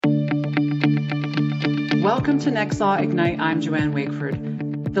Welcome to Next Law Ignite. I'm Joanne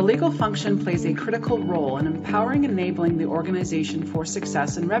Wakeford. The legal function plays a critical role in empowering and enabling the organization for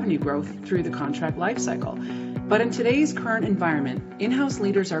success and revenue growth through the contract lifecycle. But in today's current environment, in-house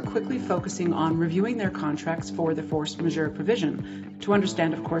leaders are quickly focusing on reviewing their contracts for the force majeure provision to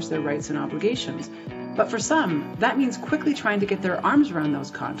understand, of course, their rights and obligations. But for some, that means quickly trying to get their arms around those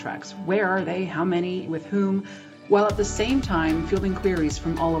contracts. Where are they? How many? With whom? While at the same time fielding queries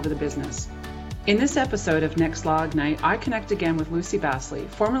from all over the business. In this episode of Next Law Ignite, I connect again with Lucy Bassli,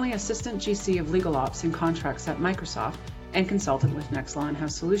 formerly Assistant GC of Legal Ops and Contracts at Microsoft and consultant with Next Law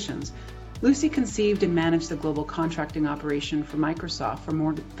In-House Solutions. Lucy conceived and managed the global contracting operation for Microsoft for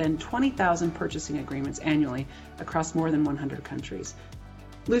more than 20,000 purchasing agreements annually across more than 100 countries.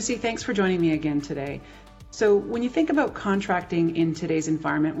 Lucy, thanks for joining me again today. So when you think about contracting in today's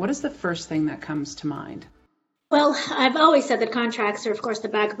environment, what is the first thing that comes to mind? Well, I've always said that contracts are, of course, the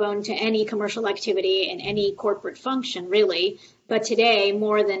backbone to any commercial activity and any corporate function, really. But today,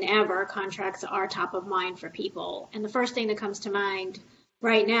 more than ever, contracts are top of mind for people. And the first thing that comes to mind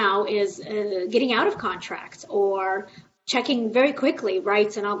right now is getting out of contracts or checking very quickly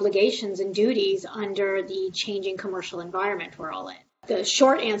rights and obligations and duties under the changing commercial environment we're all in. The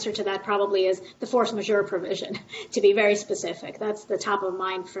short answer to that probably is the force majeure provision, to be very specific. That's the top of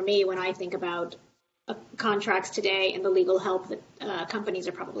mind for me when I think about contracts today and the legal help that companies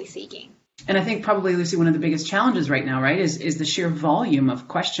are probably seeking. And I think probably, Lucy, one of the biggest challenges right now, right, is the sheer volume of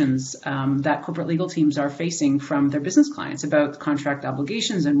questions that corporate legal teams are facing from their business clients about contract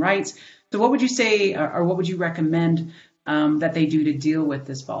obligations and rights. So what would you say, or what would you recommend that they do to deal with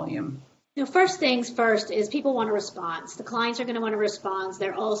this volume? First things first is people want a response. The clients are going to want a response.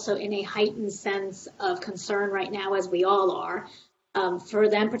 They're also in a heightened sense of concern right now, as we all are. For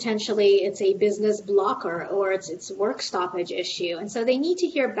them, potentially, it's a business blocker or it's a work stoppage issue. And so they need to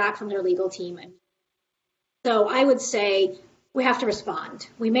hear back from their legal team. So I would say we have to respond.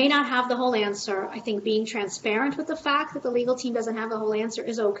 We may not have the whole answer. I think being transparent with the fact that the legal team doesn't have the whole answer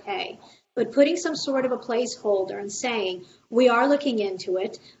is okay. But putting some sort of a placeholder and saying, we are looking into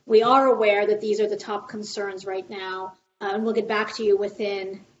it. We are aware that these are the top concerns right now. And we'll get back to you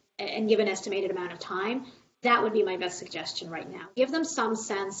within and give an estimated amount of time. That would be my best suggestion right now. Give them some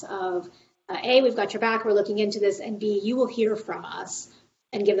sense of, A, we've got your back, we're looking into this, and B, you will hear from us,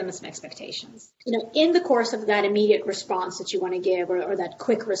 and give them some expectations. In the course of that immediate response that you want to give, or that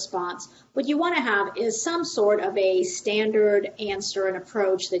quick response, what you want to have is some sort of a standard answer and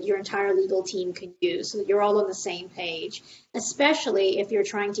approach that your entire legal team can use so that you're all on the same page, especially if you're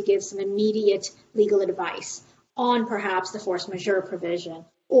trying to give some immediate legal advice on perhaps the force majeure provision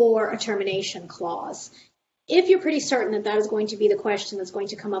or a termination clause. If you're pretty certain that that is going to be the question that's going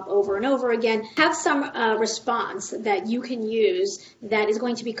to come up over and over again, have some response that you can use that is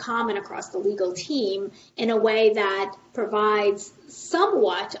going to be common across the legal team in a way that provides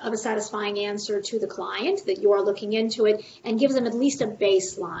somewhat of a satisfying answer to the client that you are looking into it and gives them at least a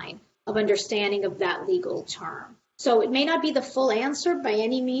baseline of understanding of that legal term. So it may not be the full answer by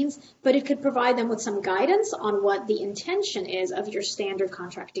any means, but it could provide them with some guidance on what the intention is of your standard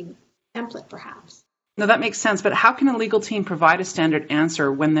contracting template, perhaps. No, that makes sense. But how can a legal team provide a standard answer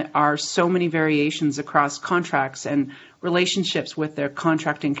when there are so many variations across contracts and relationships with their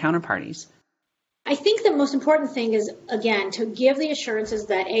contracting counterparties? I think the most important thing is, again, to give the assurances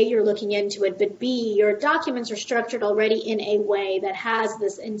that A, you're looking into it, but B, your documents are structured already in a way that has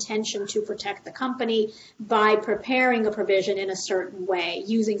this intention to protect the company by preparing a provision in a certain way,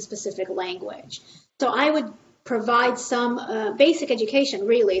 using specific language. So I would provide some basic education,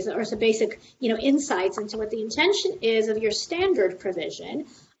 really, or some basic, insights into what the intention is of your standard provision,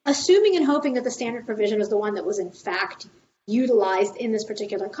 assuming and hoping that the standard provision is the one that was in fact utilized in this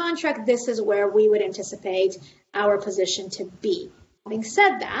particular contract. This is where we would anticipate our position to be. Having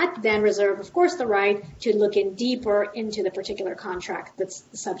said that, then reserve, of course, the right to look in deeper into the particular contract that's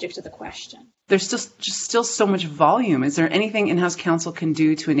the subject of the question. There's still so much volume. Is there anything in-house counsel can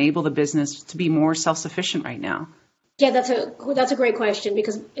do to enable the business to be more self-sufficient right now? Yeah, that's a great question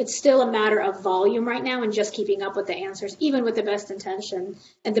because it's still a matter of volume right now and just keeping up with the answers, even with the best intention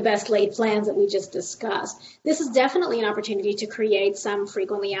and the best laid plans that we just discussed. This is definitely an opportunity to create some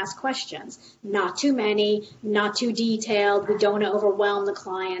frequently asked questions. Not too many, not too detailed. We don't want to overwhelm the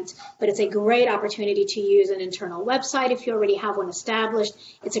client, but it's a great opportunity to use an internal website if you already have one established.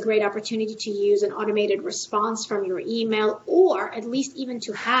 It's a great opportunity to use an automated response from your email, or at least even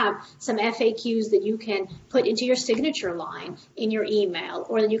to have some FAQs that you can put into your signature line in your email,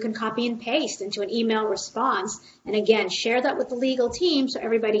 or that you can copy and paste into an email response. And again, share that with the legal team so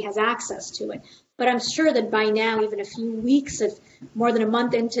everybody has access to it. But I'm sure that by now, even a few weeks, of more than a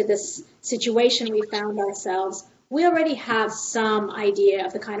month into this situation we found ourselves, we already have some idea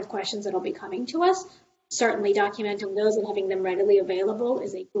of the kind of questions that will be coming to us. Certainly documenting those and having them readily available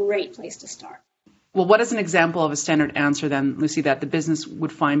is a great place to start. Well, what is an example of a standard answer then, Lucy, that the business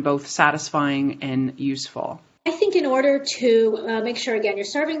would find both satisfying and useful? I think in order to make sure, again, you're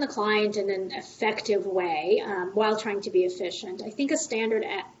serving the client in an effective way while trying to be efficient, I think a standard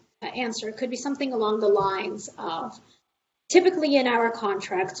answer could be something along the lines of, typically in our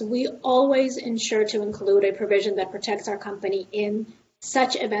contracts, we always ensure to include a provision that protects our company in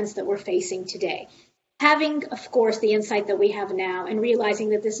such events that we're facing today. Having, of course, the insight that we have now and realizing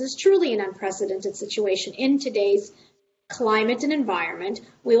that this is truly an unprecedented situation in today's climate and environment,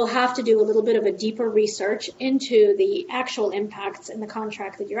 we will have to do a little bit of a deeper research into the actual impacts in the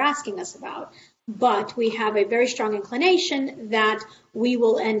contract that you're asking us about. But we have a very strong inclination that we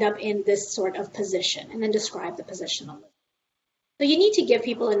will end up in this sort of position, and then describe the position a little. So you need to give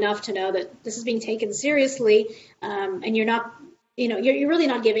people enough to know that this is being taken seriously, and you're not, you're really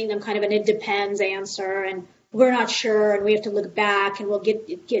not giving them kind of an it depends answer, and we're not sure, and we have to look back, and we'll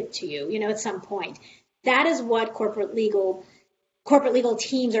get to you, at some point. That is what corporate legal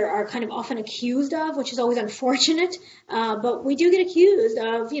teams are kind of often accused of, which is always unfortunate. But we do get accused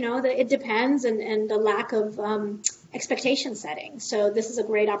of, that it depends and the lack of expectation setting. So this is a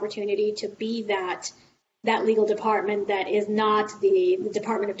great opportunity to be that legal department that is not the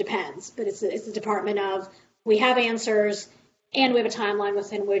Department of Depends, but it's the department of we have answers and we have a timeline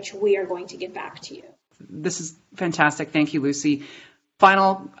within which we are going to get back to you. This is fantastic. Thank you, Lucy.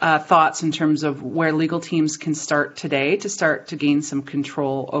 Final thoughts in terms of where legal teams can start today to gain some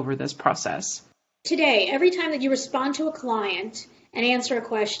control over this process. Today, every time that you respond to a client and answer a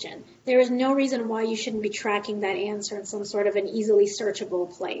question, there is no reason why you shouldn't be tracking that answer in some sort of an easily searchable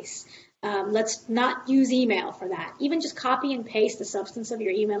place. Let's not use email for that. Even just copy and paste the substance of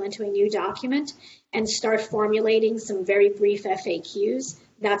your email into a new document and start formulating some very brief FAQs.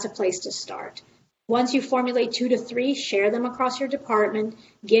 That's a place to start. Once you formulate 2 to 3, share them across your department,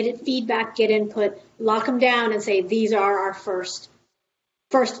 get feedback, get input, lock them down and say, these are our first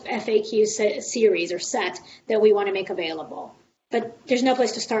FAQ series or set that we want to make available. But there's no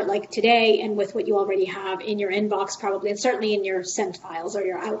place to start like today and with what you already have in your inbox probably, and certainly in your sent files or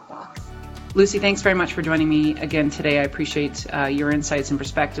your outbox. Lucy, thanks very much for joining me again today. I appreciate your insights and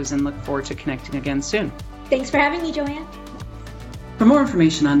perspectives and look forward to connecting again soon. Thanks for having me, Joanne. For more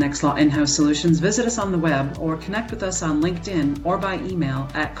information on NextLaw in-house solutions, visit us on the web or connect with us on LinkedIn or by email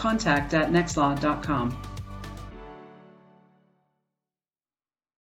at contact@nextlaw.com.